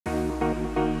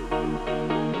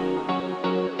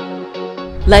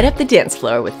Light up the dance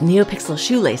floor with NeoPixel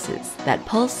shoelaces that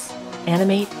pulse,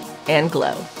 animate, and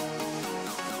glow.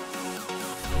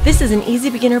 This is an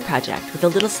easy beginner project with a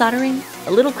little soldering,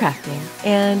 a little crafting,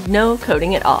 and no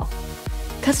coding at all.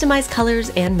 Customize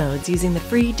colors and modes using the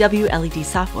free WLED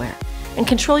software and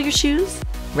control your shoes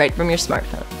right from your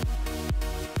smartphone.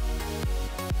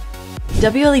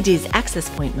 WLED's access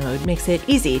point mode makes it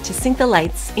easy to sync the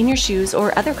lights in your shoes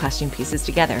or other costume pieces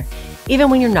together,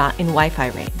 even when you're not in Wi-Fi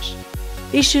range.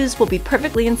 These shoes will be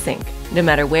perfectly in sync, no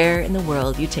matter where in the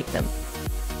world you take them.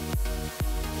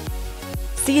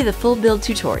 See the full build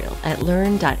tutorial at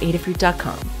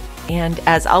learn.adafruit.com. And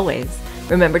as always,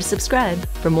 remember to subscribe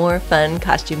for more fun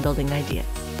costume building ideas.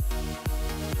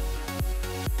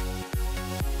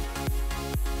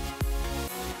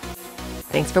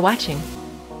 Thanks for watching.